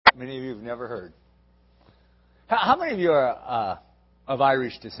Many of you have never heard. How many of you are of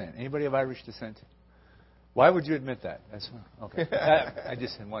Irish descent? Anybody of Irish descent? Why would you admit that? That's okay. I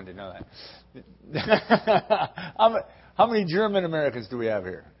just wanted to know that. How many German Americans do we have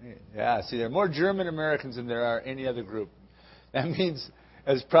here? Yeah, see, there are more German Americans than there are any other group. That means,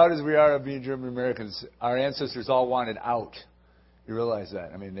 as proud as we are of being German Americans, our ancestors all wanted out. You realize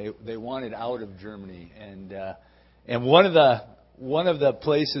that? I mean, they wanted out of Germany, and one of the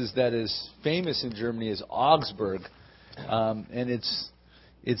places that is famous in Germany is Augsburg, and it's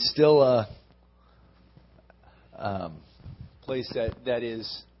still a place that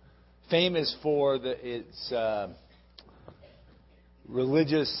is famous for its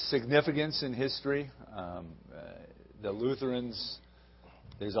religious significance in history. The Lutherans,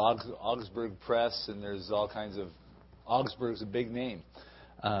 there's Augsburg Press, and there's all kinds of. Augsburg's a big name.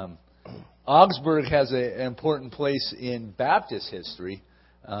 Augsburg has an important place in Baptist history,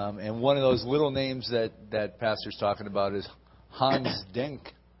 and one of those little names that Pastor's talking about is Hans Denk.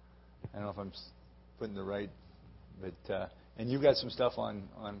 I don't know if I'm putting the right, but and you got some stuff on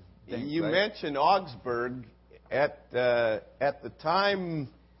Denk, you right? mentioned Augsburg at the time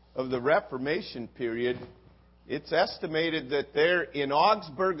of the Reformation period. It's estimated that there in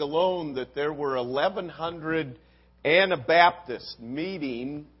Augsburg alone that there were 1,100 Anabaptists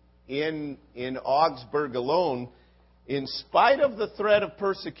meeting in Augsburg alone, in spite of the threat of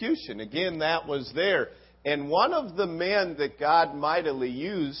persecution. Again, that was there. And one of the men that God mightily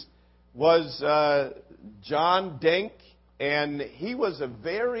used was John Denk, and he was a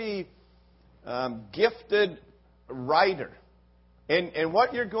very gifted writer. And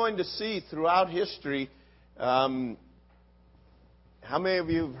what you're going to see throughout history, how many of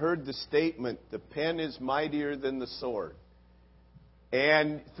you have heard the statement, the pen is mightier than the sword?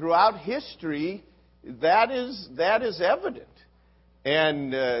 And throughout history, that is evident.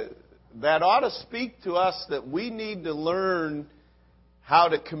 And that ought to speak to us that we need to learn how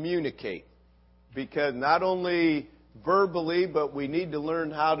to communicate. Because not only verbally, but we need to learn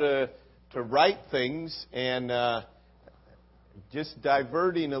how to write things. And just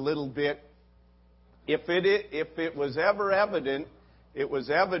diverting a little bit, if it was ever evident, it was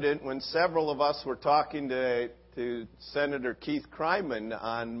evident when several of us were talking to Senator Keith Kryman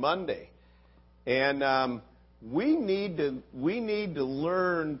on Monday. And we need to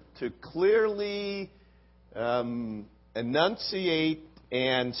learn to clearly enunciate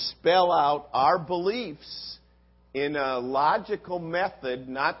and spell out our beliefs in a logical method,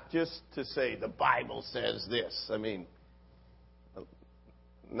 not just to say the Bible says this. I mean,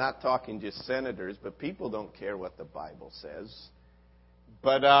 not talking just senators, but people don't care what the Bible says.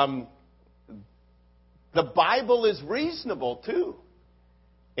 But the Bible is reasonable too.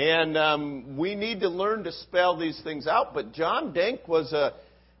 And we need to learn to spell these things out. But John Denk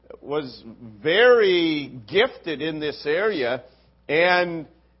was very gifted in this area. And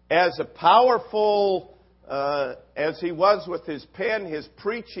as a powerful, as he was with his pen, his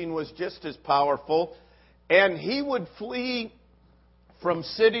preaching was just as powerful. And he would flee from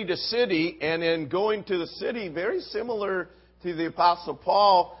city to city. And in going to the city, very similar to the Apostle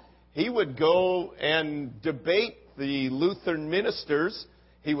Paul, he would go and debate the Lutheran ministers.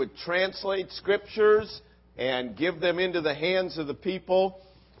 He would translate scriptures and give them into the hands of the people.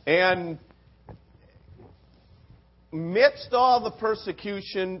 And amidst all the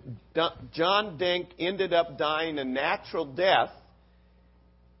persecution, John Denk ended up dying a natural death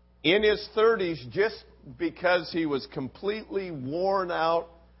in his 30s just because he was completely worn out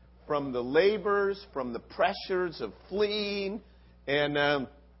from the labors, from the pressures of fleeing. And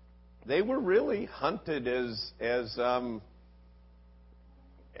they were really hunted as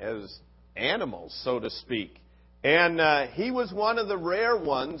animals, so to speak. And he was one of the rare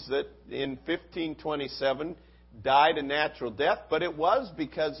ones that in 1527 died a natural death, but it was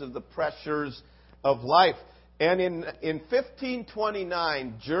because of the pressures of life. And in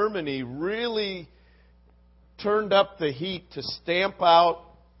 1529, Germany really turned up the heat to stamp out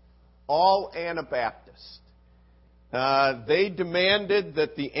all Anabaptists. They demanded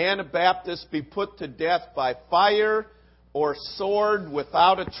that the Anabaptists be put to death by fire or sword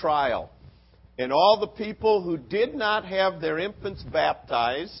without a trial. And all the people who did not have their infants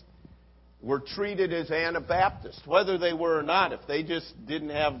baptized were treated as Anabaptists, whether they were or not, if they just didn't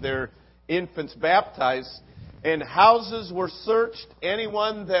have their infants baptized. And houses were searched.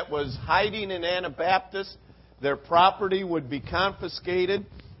 Anyone that was hiding an Anabaptist, their property would be confiscated.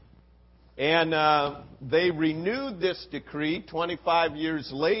 And they renewed this decree 25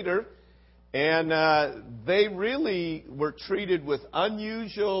 years later. And they really were treated with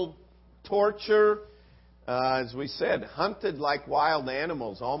unusual torture. as we said, hunted like wild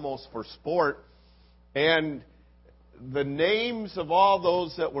animals, almost for sport. And the names of all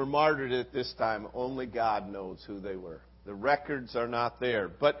those that were martyred at this time, only God knows who they were. The records are not there.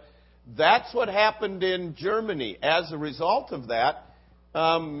 But that's what happened in Germany. As a result of that,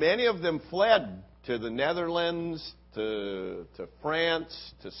 many of them fled to the Netherlands, to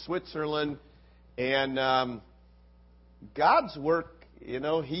France, to Switzerland. And God's work,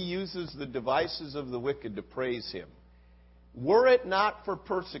 He uses the devices of the wicked to praise Him. Were it not for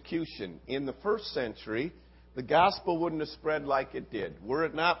persecution in the first century, the gospel wouldn't have spread like it did. Were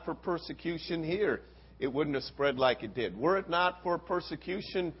it not for persecution here, it wouldn't have spread like it did. Were it not for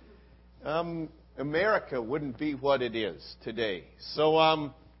persecution, America wouldn't be what it is today.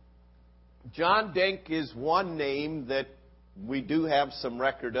 So John Denk is one name that we do have some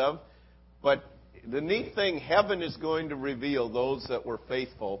record of, but the neat thing, heaven is going to reveal those that were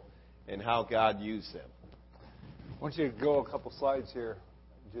faithful and how God used them. I want you to go a couple slides here,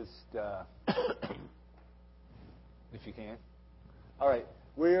 just if you can. All right,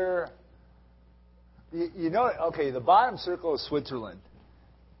 the bottom circle is Switzerland,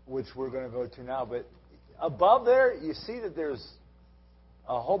 which we're going to go to now. But above there, you see that there's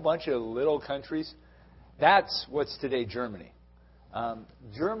a whole bunch of little countries. That's what's today Germany.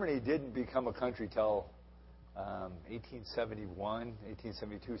 Germany didn't become a country till 1871,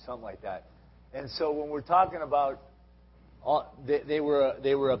 1872, something like that. And so when we're talking about, they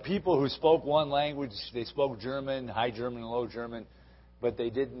were a people who spoke one language. They spoke German, High German, Low German, but they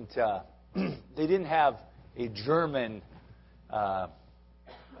didn't have a German a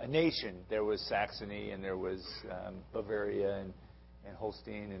nation. There was Saxony, and there was Bavaria, and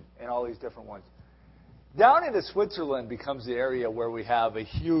Holstein, and all these different ones. Down into Switzerland becomes the area where we have a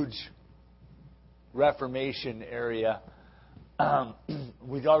huge Reformation area.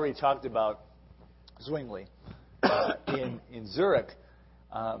 We've already talked about Zwingli in Zurich,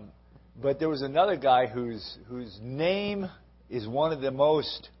 but there was another guy whose name is one of the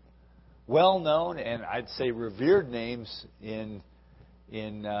most well-known and I'd say revered names in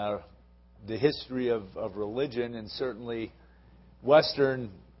the history of religion, and certainly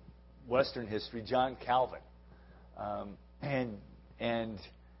Western history, John Calvin. And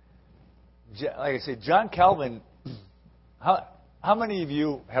like I said, John Calvin, how many of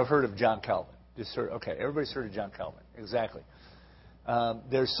you have heard of John Calvin? Okay, everybody's heard of John Calvin. Exactly.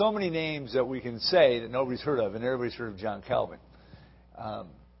 There's so many names that we can say that nobody's heard of, and everybody's heard of John Calvin.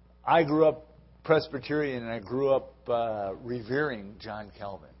 I grew up Presbyterian, and I grew up revering John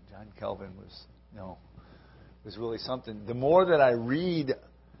Calvin. John Calvin was really something. The more that I read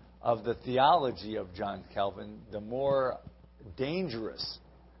of the theology of John Calvin, the more dangerous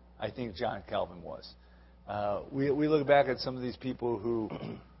I think John Calvin was. We look back at some of these people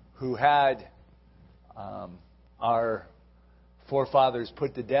who had our forefathers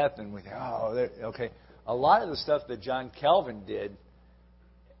put to death, and we think, okay. A lot of the stuff that John Calvin did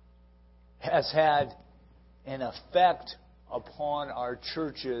has had an effect upon our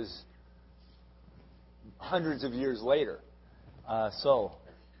churches hundreds of years later. So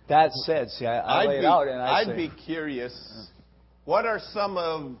that said, see, I lay it out, and I'd be curious. What are some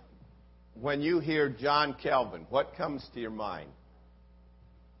of, when you hear John Calvin, what comes to your mind?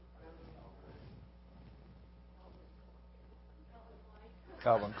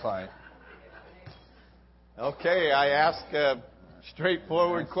 Calvin Klein. Okay, I ask a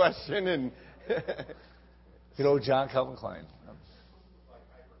straightforward question, and good old John Calvin Klein.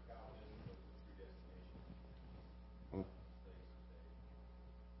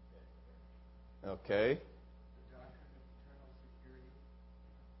 Okay.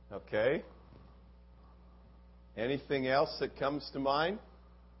 Okay. Anything else that comes to mind?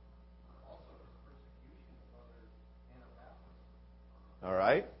 All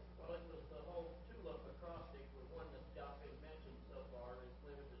right. Well, it was the whole tulip acrostic was one that's not been mentioned so far. It's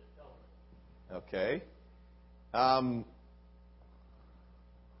limited atonement. Okay.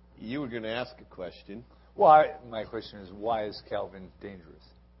 You were going to ask a question. Well, my question is, why is Calvin dangerous?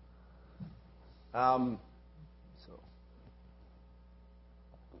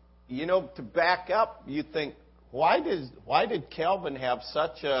 To back up, you think, why did Calvin have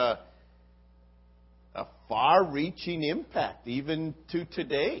such a far-reaching impact, even to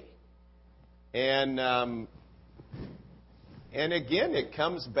today? And again, it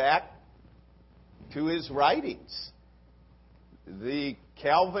comes back to his writings, the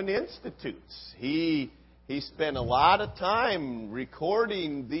Calvin Institutes. He spent a lot of time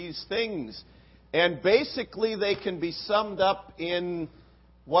recording these things, and basically they can be summed up in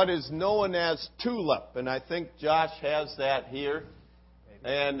what is known as TULIP, and I think Josh has that here.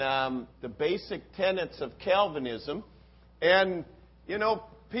 and the basic tenets of Calvinism. And, you know,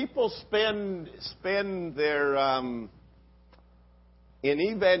 people spend their, in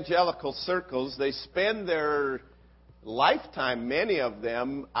evangelical circles, they spend their lifetime, many of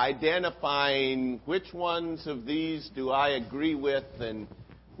them, identifying which ones of these do I agree with and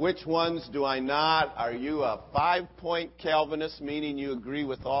which ones do I not. Are you a 5-point Calvinist, meaning you agree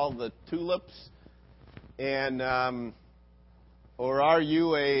with all the tulips? And, or are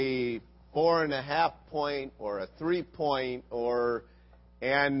you a 4.5-point or a 3-point,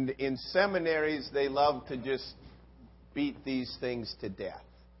 and in seminaries they love to just beat these things to death.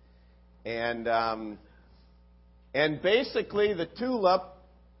 And basically the tulip,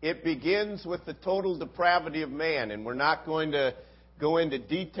 it begins with the total depravity of man, and we're not going to go into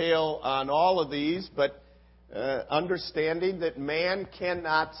detail on all of these, but understanding that man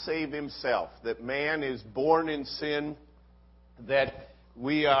cannot save himself, that man is born in sin, that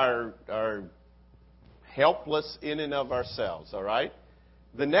we are helpless in and of ourselves, all right?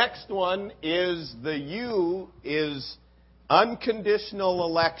 The next one is the U is unconditional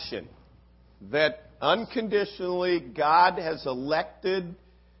election, that unconditionally God has elected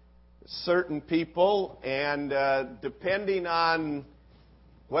certain people, and depending on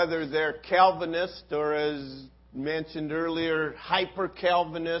whether they're Calvinist or, as mentioned earlier,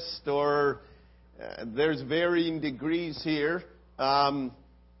 hyper-Calvinist, or there's varying degrees here, that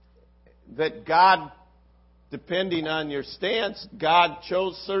God, depending on your stance, God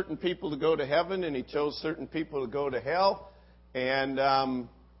chose certain people to go to heaven and He chose certain people to go to hell. And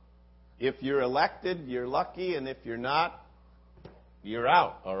if you're elected, you're lucky, and if you're not, you're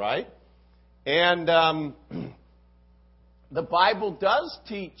out, all right? And the Bible does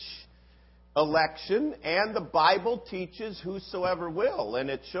teach election, and the Bible teaches whosoever will. And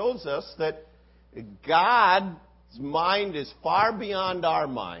it shows us that God's mind is far beyond our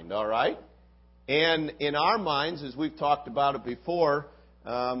mind, all right? And in our minds, as we've talked about it before,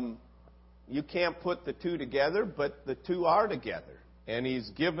 you can't put the two together, but the two are together. And He's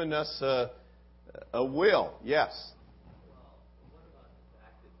given us a will. Yes?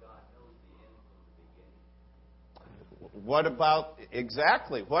 What about,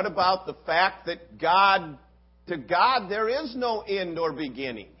 exactly, what about the fact that to God, there is no end or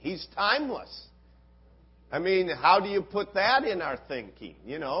beginning? He's timeless. I mean, how do you put that in our thinking?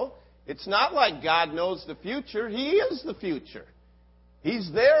 You know, it's not like God knows the future. He is the future. He's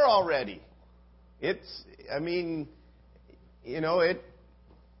there already.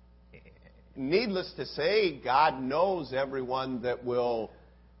 Needless to say, God knows everyone that will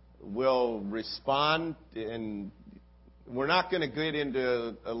respond, and we're not going to get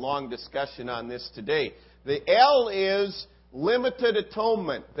into a long discussion on this today. The L is limited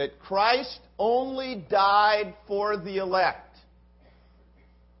atonement, that Christ only died for the elect.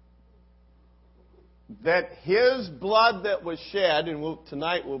 That His blood that was shed, and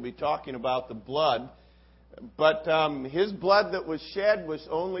tonight we'll be talking about the blood, but His blood that was shed was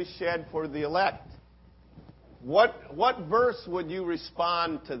only shed for the elect. What verse would you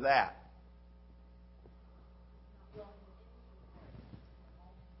respond to that?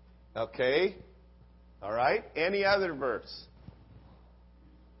 Okay. All right. Any other verse?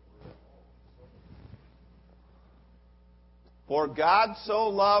 For God so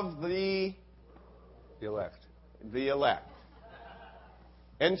loved the elect. The elect.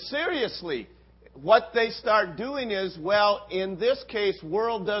 And seriously, what they start doing is, well, in this case,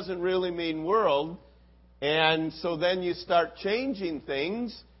 world doesn't really mean world. And so then you start changing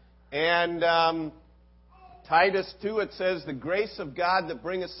things. And Titus 2, it says, the grace of God that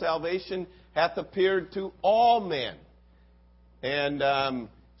bringeth salvation hath appeared to all men. And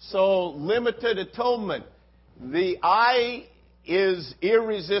so limited atonement. The I is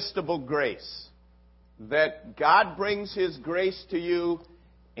irresistible grace. That God brings His grace to you,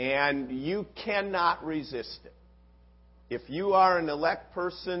 and you cannot resist it. If you are an elect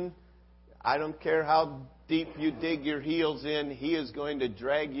person, I don't care how deep you dig your heels in, He is going to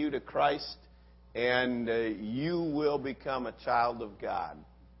drag you to Christ, and you will become a child of God.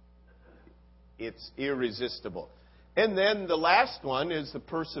 It's irresistible. And then the last one is the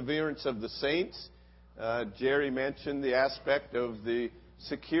perseverance of the saints. Jerry mentioned the aspect of the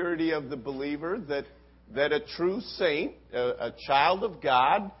security of the believer, that a true saint, a child of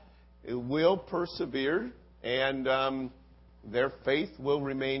God, will persevere, and their faith will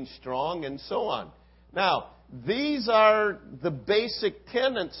remain strong, and so on. Now, these are the basic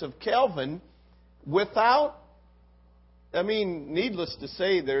tenets of Calvin. Needless to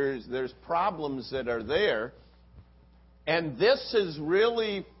say, there's problems that are there, and this has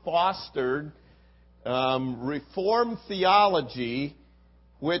really fostered Reformed theology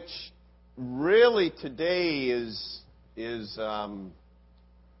which really today is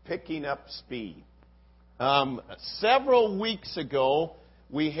picking up speed. Several weeks ago,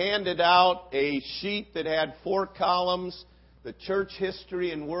 we handed out a sheet that had 4 columns, the church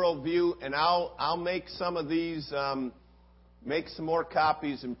history and worldview, and I'll make some of these, make some more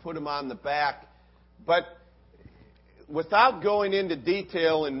copies and put them on the back. But without going into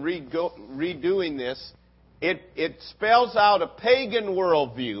detail and redoing this, it spells out a pagan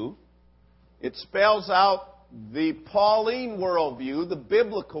worldview. It spells out the Pauline worldview, the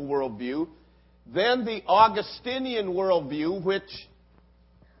biblical worldview, then the Augustinian worldview, which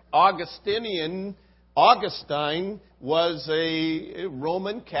Augustine was a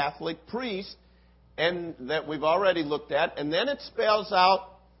Roman Catholic priest, and that we've already looked at, and then it spells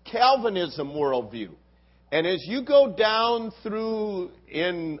out Calvinism worldview. And as you go down through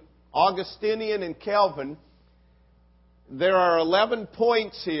in Augustinian and Calvin, there are 11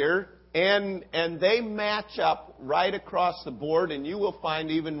 points here, and they match up right across the board, and you will find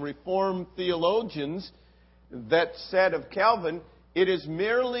even Reformed theologians that said of Calvin, it is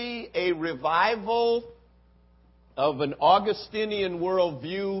merely a revival of an Augustinian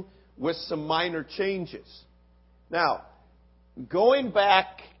worldview with some minor changes. Now, going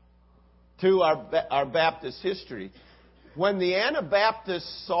back to our Baptist history, when the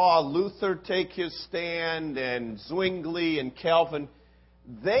Anabaptists saw Luther take his stand and Zwingli and Calvin,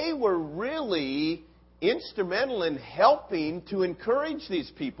 they were really instrumental in helping to encourage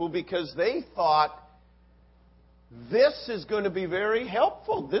these people because they thought, this is going to be very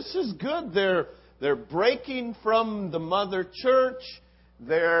helpful. This is good. They're breaking from the mother church.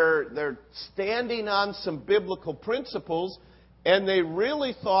 They're standing on some biblical principles. And they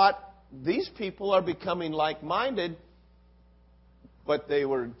really thought, these people are becoming like-minded. But they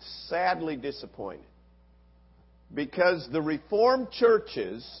were sadly disappointed. Because the Reformed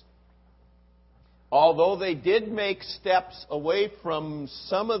churches, although they did make steps away from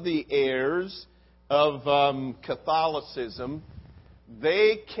some of the errors of Catholicism,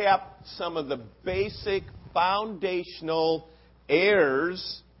 they kept some of the basic foundational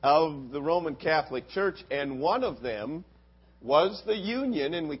errors of the Roman Catholic Church, and one of them was the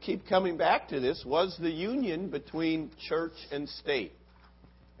union, and we keep coming back to this, was the union between church and state.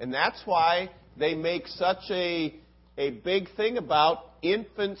 And that's why they make such a big thing about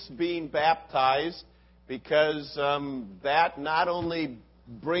infants being baptized, because that not only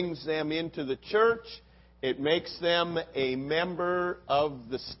brings them into the church, it makes them a member of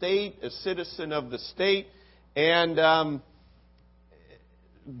the state, a citizen of the state, and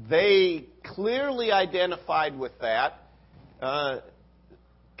they clearly identified with that.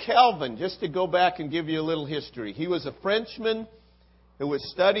 Calvin, just to go back and give you a little history, he was a Frenchman who was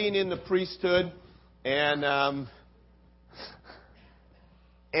studying in the priesthood and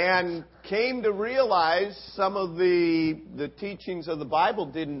came to realize some of the teachings of the Bible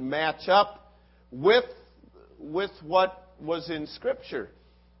didn't match up with what was in Scripture.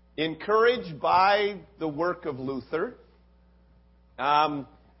 Encouraged by the work of Luther,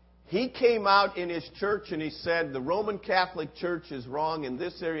 he came out in his church and he said, the Roman Catholic Church is wrong in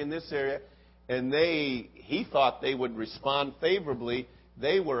this area, and he thought they would respond favorably.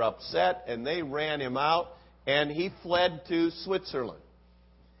 They were upset and they ran him out, and he fled to Switzerland.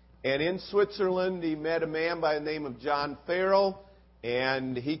 And in Switzerland, he met a man by the name of John Farrell,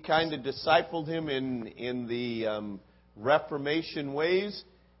 and he kind of discipled him in the Reformation ways.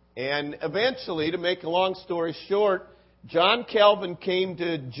 And eventually, to make a long story short, John Calvin came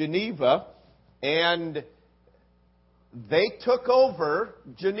to Geneva, and they took over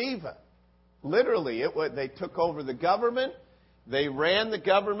Geneva. Literally, they took over the government. They ran the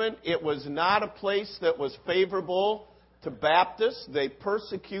government. It was not a place that was favorable to Baptists. They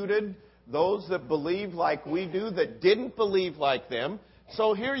persecuted those that believed like we do, that didn't believe like them.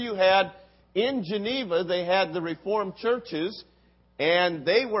 So here you had, in Geneva, they had the Reformed churches, and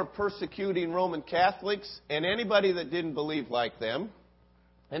they were persecuting Roman Catholics and anybody that didn't believe like them.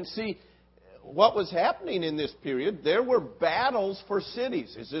 And see, what was happening in this period, there were battles for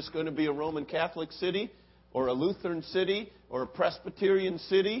cities. Is this going to be a Roman Catholic city, or a Lutheran city, or a Presbyterian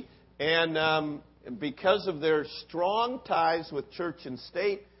city? And because of their strong ties with church and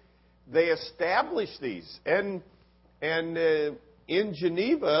state, they established these. And in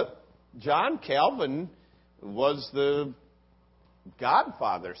Geneva, John Calvin was the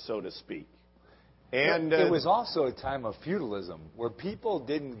godfather, so to speak. And it was also a time of feudalism where people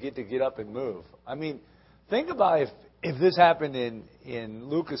didn't get up and move. I mean, think about if this happened in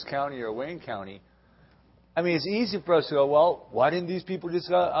Lucas County or Wayne County. I mean, it's easy for us to go, well, why didn't these people just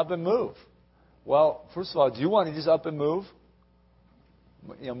go up and move? Well, first of all, do you want to just up and move?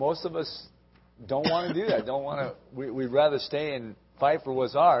 Most of us don't want to do that. Don't want to. We'd rather stay and fight for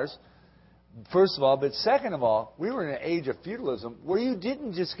what's ours. First of all, but second of all, we were in an age of feudalism where you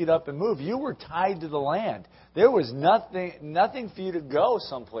didn't just get up and move. You were tied to the land. There was nothing for you to go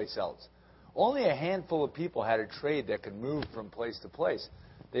someplace else. Only a handful of people had a trade that could move from place to place.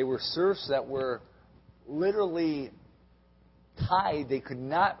 They were serfs that were literally tied. They could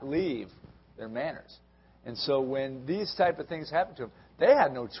not leave their manners. And so when these type of things happened to them, they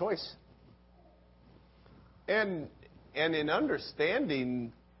had no choice. And in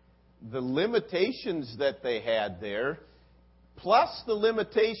understanding the limitations that they had there, plus the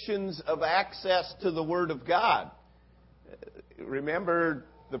limitations of access to the Word of God. Remember,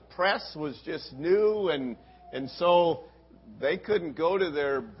 the press was just new, and so they couldn't go to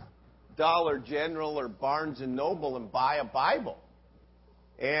their Dollar General or Barnes & Noble and buy a Bible.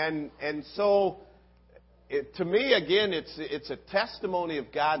 And so, to me, again, it's a testimony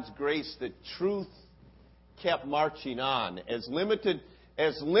of God's grace that truth kept marching on. As limited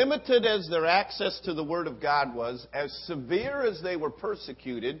as their access to the Word of God was, as severe as they were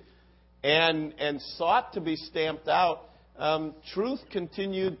persecuted and sought to be stamped out, truth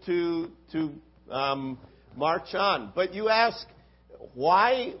continued to march on. But you ask,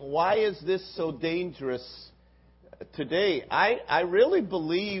 why is this so dangerous today? I really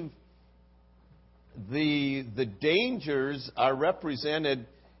believe the dangers are represented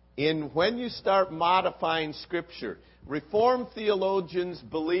in when you start modifying Scripture. Reformed theologians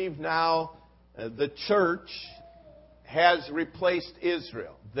believe now the church has replaced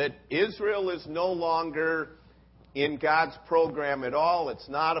Israel, that Israel is no longer in God's program at all. It's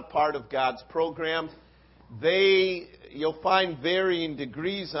not a part of God's program. You'll find varying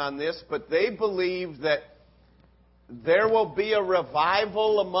degrees on this, but they believe that there will be a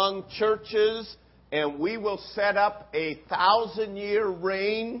revival among churches, and we will set up a 1,000-year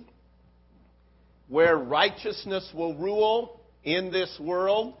reign where righteousness will rule in this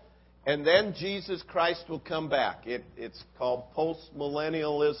world, and then Jesus Christ will come back. It's called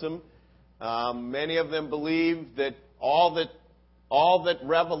postmillennialism. Many of them believe that all of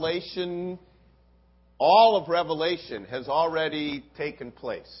Revelation has already taken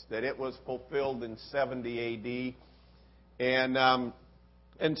place, that it was fulfilled in 70 A.D.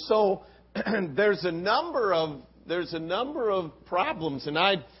 And so there's a number of problems, and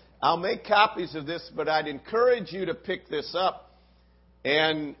I'll make copies of this, but I'd encourage you to pick this up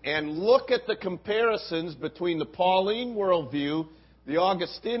and look at the comparisons between the Pauline worldview, the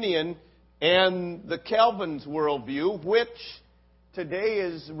Augustinian, and the Calvin's worldview, which today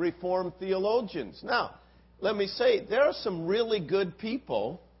is Reformed theologians. Now, let me say, there are some really good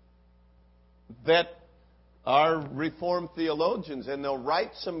people that are Reformed theologians, and they'll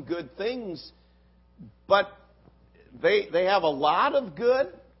write some good things, but they have a lot of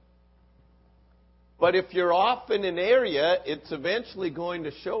good. But if you're off in an area, it's eventually going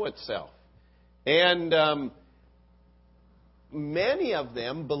to show itself. And many of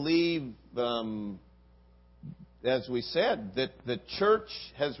them believe, as we said, that the church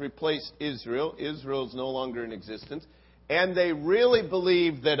has replaced Israel. Israel is no longer in existence. And they really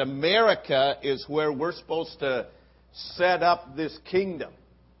believe that America is where we're supposed to set up this kingdom.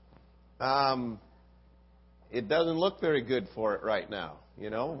 It doesn't look very good for it right now.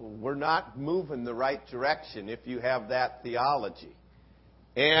 We're not moving the right direction if you have that theology.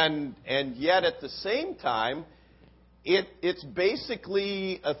 And yet at the same time, it's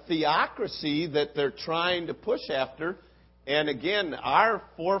basically a theocracy that they're trying to push after. And again, our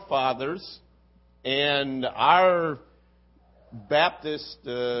forefathers and our Baptist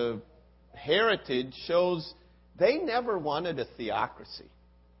heritage shows they never wanted a theocracy.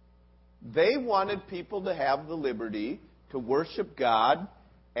 They wanted people to have the liberty to worship God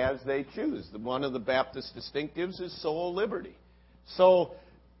as they choose. One of the Baptist distinctives is soul liberty. So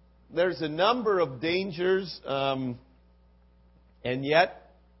there's a number of dangers, and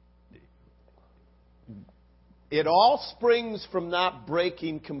yet it all springs from not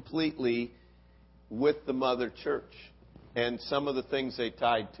breaking completely with the Mother Church and some of the things they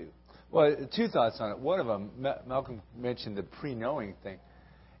tied to. Well, two thoughts on it. One of them, Malcolm mentioned the pre-knowing thing.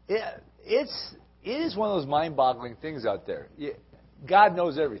 It is one of those mind-boggling things out there. God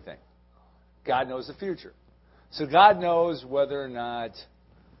knows everything. God knows the future. So God knows whether or not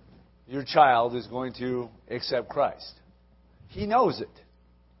your child is going to accept Christ. He knows it.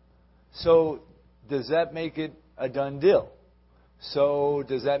 So does that make it a done deal? So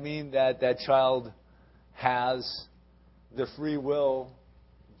does that mean that that child has the free will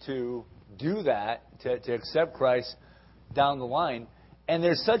to do that, to accept Christ down the line? And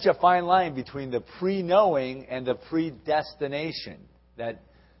there's such a fine line between the pre-knowing and the predestination. that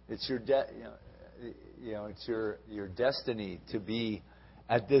it's your it's your destiny to be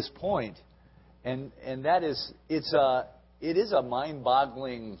at this point, and that is it is a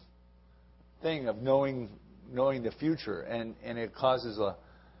mind-boggling thing of knowing the future, and it causes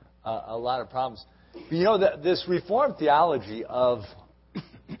a lot of problems. But this Reformed theology of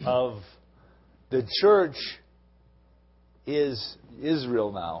the church is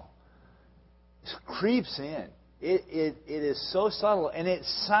Israel now creeps in. It is so subtle, and it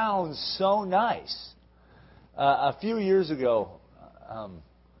sounds so nice. A few years ago,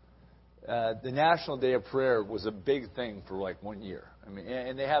 the National Day of Prayer was a big thing for like 1 year. I mean,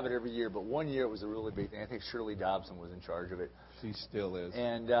 and they have it every year, but 1 year it was a really big thing. I think Shirley Dobson was in charge of it. She still is.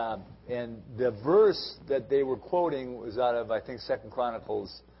 And the verse that they were quoting was out of, I think, 2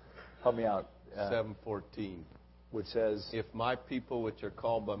 Chronicles. Help me out. 7:14. Which says, "If my people which are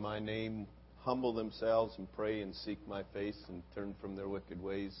called by my name humble themselves and pray and seek my face and turn from their wicked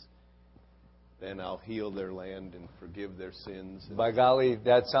ways, then I'll heal their land and forgive their sins." By golly,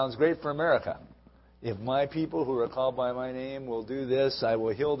 that sounds great for America. If my people who are called by my name will do this, I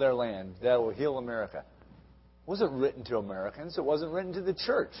will heal their land. That will heal America. It wasn't written to Americans. It wasn't written to the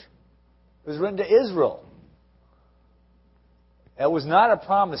church. It was written to Israel. It was not a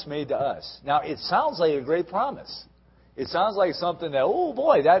promise made to us. Now, it sounds like a great promise. It sounds like something that, oh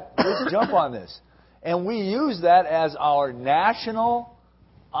boy, let's jump on this. And we use that as our national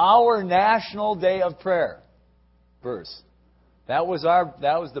day of prayer verse. That was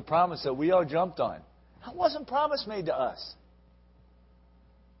the promise that we all jumped on. That wasn't promise made to us.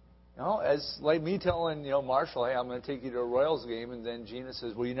 As like me telling Marshall, hey, I'm going to take you to a Royals game, and then Gina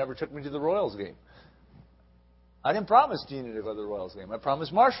says, well, you never took me to the Royals game. I didn't promise Gina to go to the Royals game. I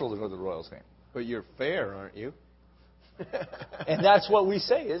promised Marshall to go to the Royals game. But you're fair, aren't you? And that's what we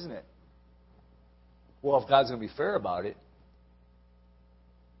say, isn't it? Well, if God's going to be fair about it.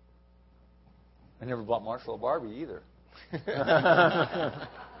 I never bought Marshall a Barbie either.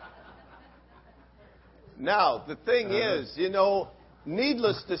 Now, the thing is,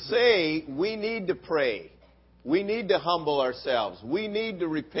 needless to say, we need to pray. We need to humble ourselves. We need to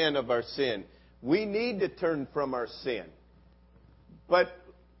repent of our sin. We need to turn from our sin. But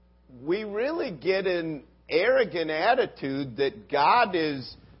we really get an arrogant attitude that God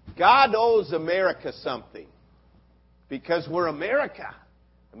owes America something because we're America.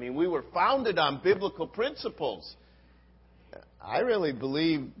 I mean, we were founded on biblical principles. I really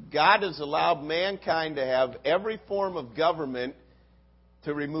believe God has allowed mankind to have every form of government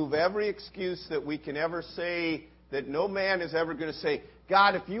to remove every excuse that we can ever say, that no man is ever going to say,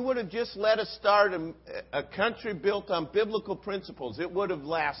 God, if you would have just let us start a country built on biblical principles, it would have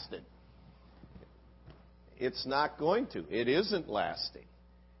lasted. It's not going to. It isn't lasting.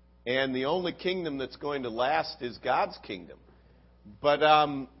 And the only kingdom that's going to last is God's kingdom. But,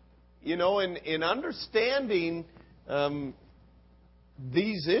 in understanding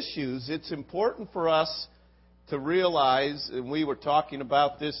these issues, it's important for us to realize, and we were talking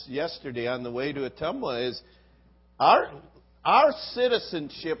about this yesterday on the way to Ottumwa, is our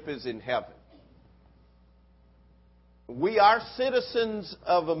citizenship is in heaven. We are citizens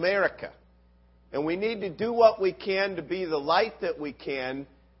of America. And we need to do what we can to be the light that we can.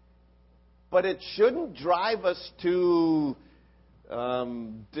 But it shouldn't drive us to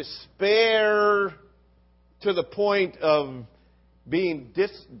despair to the point of being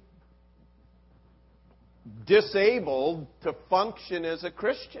disabled to function as a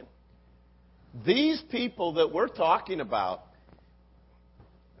Christian. These people that we're talking about,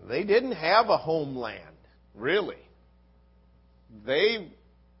 they didn't have a homeland, really.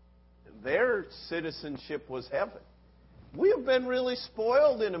 Their citizenship was heaven. We have been really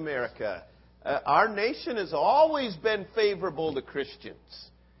spoiled in America. Our nation has always been favorable to Christians.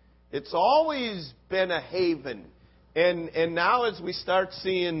 It's always been a haven. And now as we start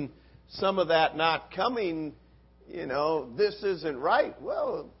seeing some of that not coming, this isn't right.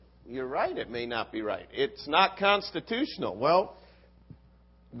 Well, you're right, it may not be right. It's not constitutional. Well,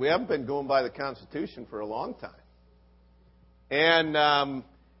 we haven't been going by the Constitution for a long time. And,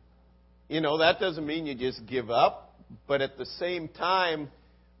 that doesn't mean you just give up. But at the same time,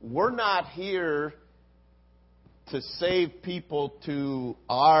 we're not here to save people to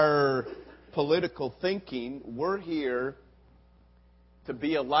our political thinking. We're here to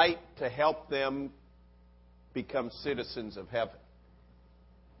be a light to help them become citizens of heaven.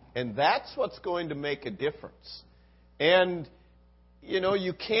 And that's what's going to make a difference. And,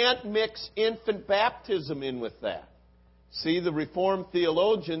 you can't mix infant baptism in with that. See, the Reformed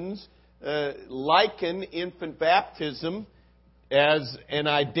theologians liken infant baptism as an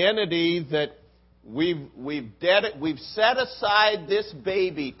identity that we've set aside this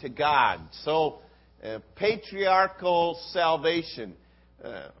baby to God. So, patriarchal salvation.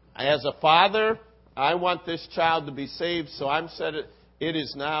 As a father, I want this child to be saved, so it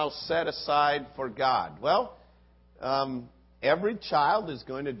is now set aside for God. Well, every child is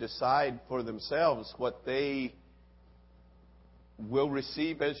going to decide for themselves what they will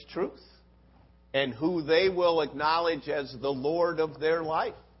receive as truth and who they will acknowledge as the Lord of their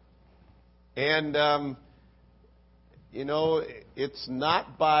life. And, it's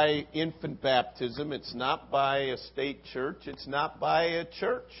not by infant baptism. It's not by a state church. It's not by a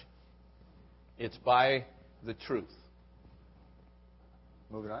church. It's by the truth.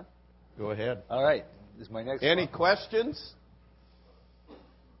 Moving on. Go ahead. All right. This is my next Any one. questions?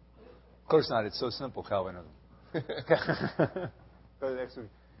 Of course not. It's so simple, Calvinism. Go to the next one.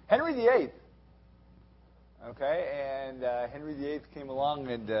 Henry VIII. Okay, and Henry VIII came along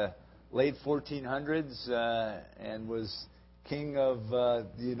in the late 1400s and was king of the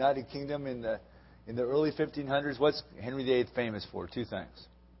United Kingdom in the early 1500s. What's Henry VIII famous for? Two things.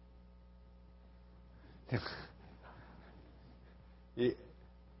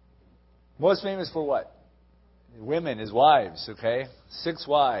 Most famous for what? Women, his wives. Okay, 6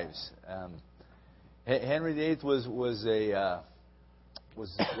 wives. Henry VIII was a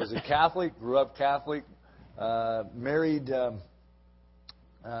Catholic. Grew up Catholic. Married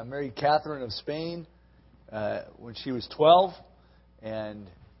Catherine of Spain when she was 12, and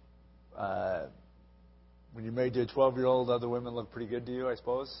when you're married to a 12-year-old, other women look pretty good to you, I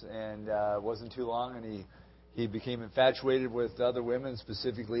suppose. And it wasn't too long, and he became infatuated with other women,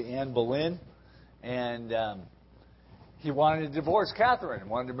 specifically Anne Boleyn, and he wanted to divorce Catherine,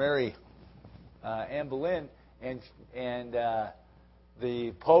 wanted to marry Anne Boleyn, and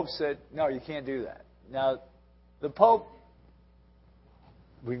the Pope said, "No, you can't do that." Now, the Pope,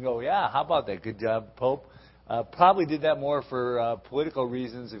 we can go, "Yeah, how about that? Good job, Pope." Probably did that more for political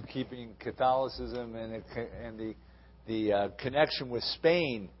reasons of keeping Catholicism and the connection with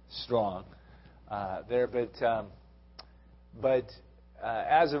Spain strong there. But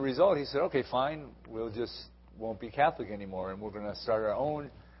as a result, he said, "Okay, fine, won't be Catholic anymore, and we're going to start our own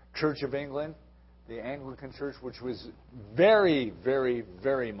Church of England, the Anglican Church," which was very, very,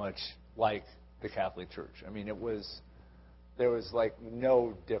 very much like the Catholic Church. I mean, there was like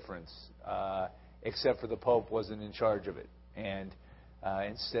no difference, except for the Pope wasn't in charge of it. And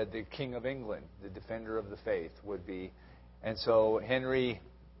instead, the King of England, the defender of the faith, would be. And so Henry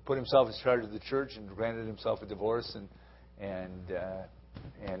put himself in charge of the church and granted himself a divorce, and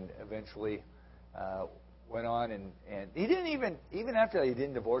eventually went on. And he didn't even after that, he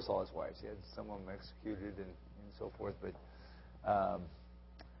didn't divorce all his wives. He had some of them executed and so forth. But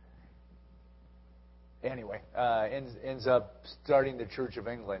anyway, ends up starting the Church of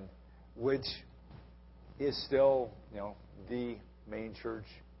England, which is still, the main church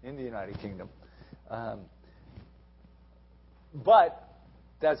in the United Kingdom. But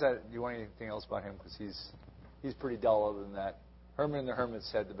do you want anything else about him? Because he's pretty dull. Other than that, Herman and the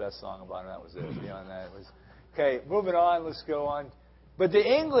Hermits had the best song about him. That was it. Beyond that, it was okay. Moving on. Let's go on. But the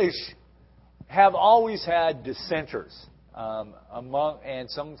English have always had dissenters and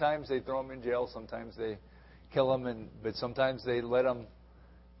sometimes they throw them in jail. Sometimes they kill them, but sometimes they let them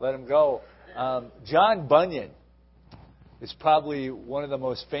go. John Bunyan is probably one of the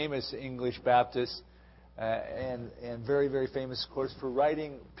most famous English Baptists, and very, very famous, of course, for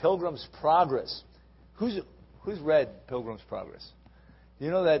writing Pilgrim's Progress. Who's read Pilgrim's Progress? You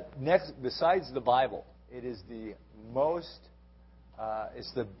know that besides the Bible, it is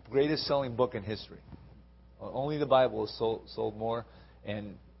it's the greatest selling book in history. Only the Bible has sold more,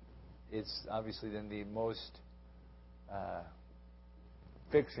 and it's obviously then the most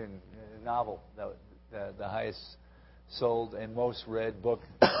fiction novel, the highest sold and most read book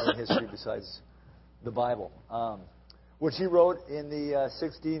in history besides the Bible, which he wrote in the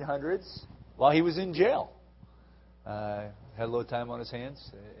 1600s while he was in jail. Had a little time on his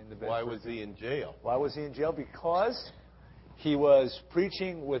hands in the bench. Why was he in jail? Why was he in jail? Because he was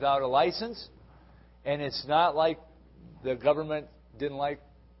preaching without a license, and it's not like the government didn't like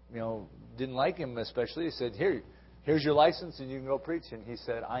him especially. He said, Here's your license, and you can go preach. And he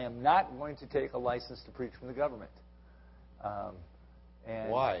said, "I am not going to take a license to preach from the government."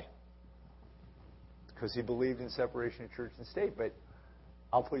 And why? Because he believed in separation of church and state. But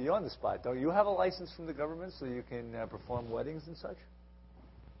I'll put you on the spot. Don't you have a license from the government so you can perform weddings and such?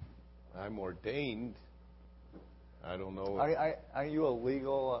 I'm ordained. I don't know. Are you a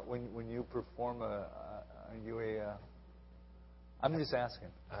legal when you perform are you a? I'm just asking.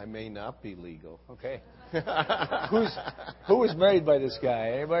 I may not be legal. Okay. Who was married by this guy?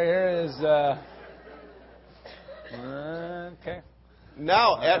 Anybody here is? Okay.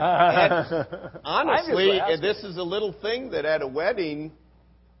 Now, honestly, asking. this is a little thing that at a wedding,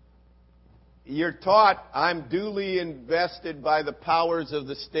 you're taught, I'm duly invested by the powers of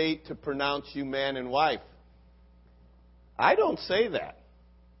the state to pronounce you man and wife. I don't say that.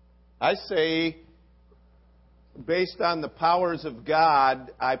 I say, based on the powers of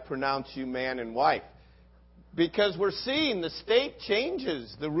God, I pronounce you man and wife. Because we're seeing the state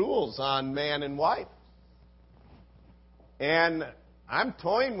changes the rules on man and wife. And I'm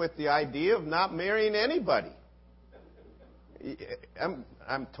toying with the idea of not marrying anybody.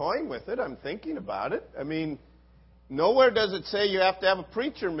 I'm toying with it. I'm thinking about it. I mean, nowhere does it say you have to have a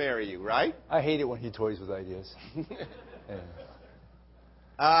preacher marry you, right? I hate it when he toys with ideas.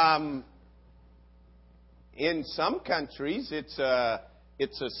 In some countries, it's a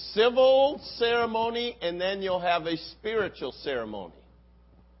civil ceremony, and then you'll have a spiritual ceremony.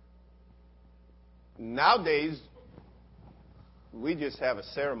 Nowadays, we just have a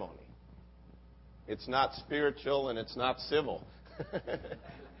ceremony. It's not spiritual and it's not civil.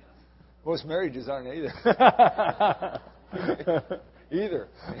 Most marriages aren't either. Either.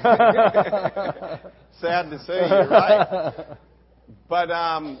 Sad to say, you're right. But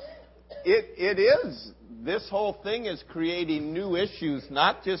it is. This whole thing is creating new issues,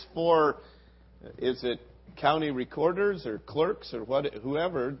 not just for, is it county recorders or clerks or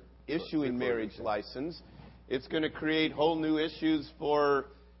whoever issuing marriage license. It's going to create whole new issues for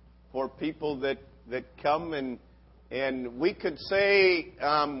people that come and we could say,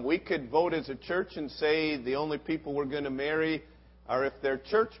 we could vote as a church and say the only people we're going to marry are if they're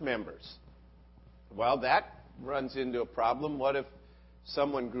church members. Well, that runs into a problem. What if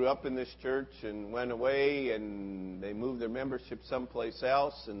someone grew up in this church and went away and they moved their membership someplace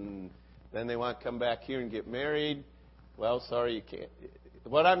else and then they want to come back here and get married? Well, sorry, you can't.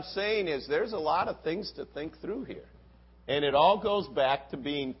 What I'm saying is there's a lot of things to think through here. And it all goes back to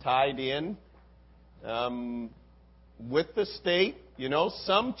being tied in with the state. You know,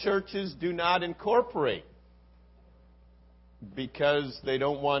 some churches do not incorporate because they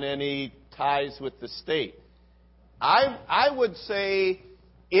don't want any ties with the state. I would say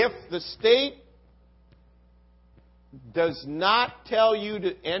if the state does not tell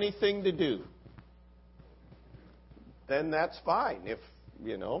you anything to do, then that's fine, if,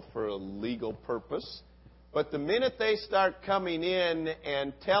 you know, for a legal purpose. But the minute they start coming in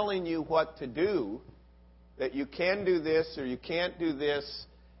and telling you what to do, that you can do this or you can't do this,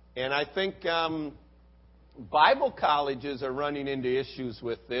 and I think Bible colleges are running into issues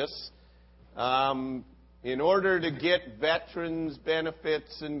with this. In order to get veterans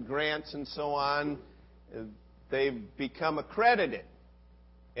benefits and grants and so on, they've become accredited.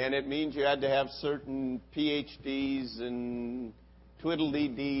 And it means you had to have certain PhDs and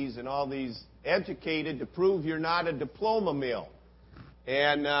twiddly-dees and all these educated to prove you're not a diploma mill.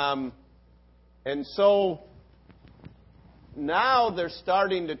 And so now they're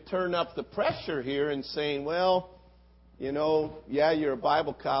starting to turn up the pressure here and saying, well, you know, yeah, you're a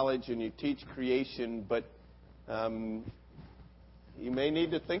Bible college and you teach creation, but you may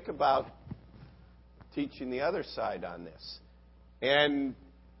need to think about teaching the other side on this. And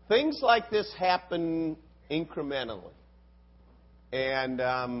things like this happen incrementally.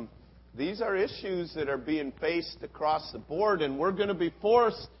 And these are issues that are being faced across the board, and we're going to be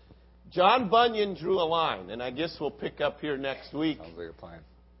forced. John Bunyan drew a line, and I guess we'll pick up here next week. Sounds like a plan.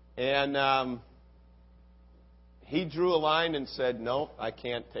 And he drew a line and said, no, I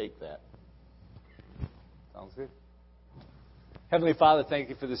can't take that. Sounds good. Heavenly Father, thank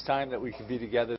you for this time that we can be together.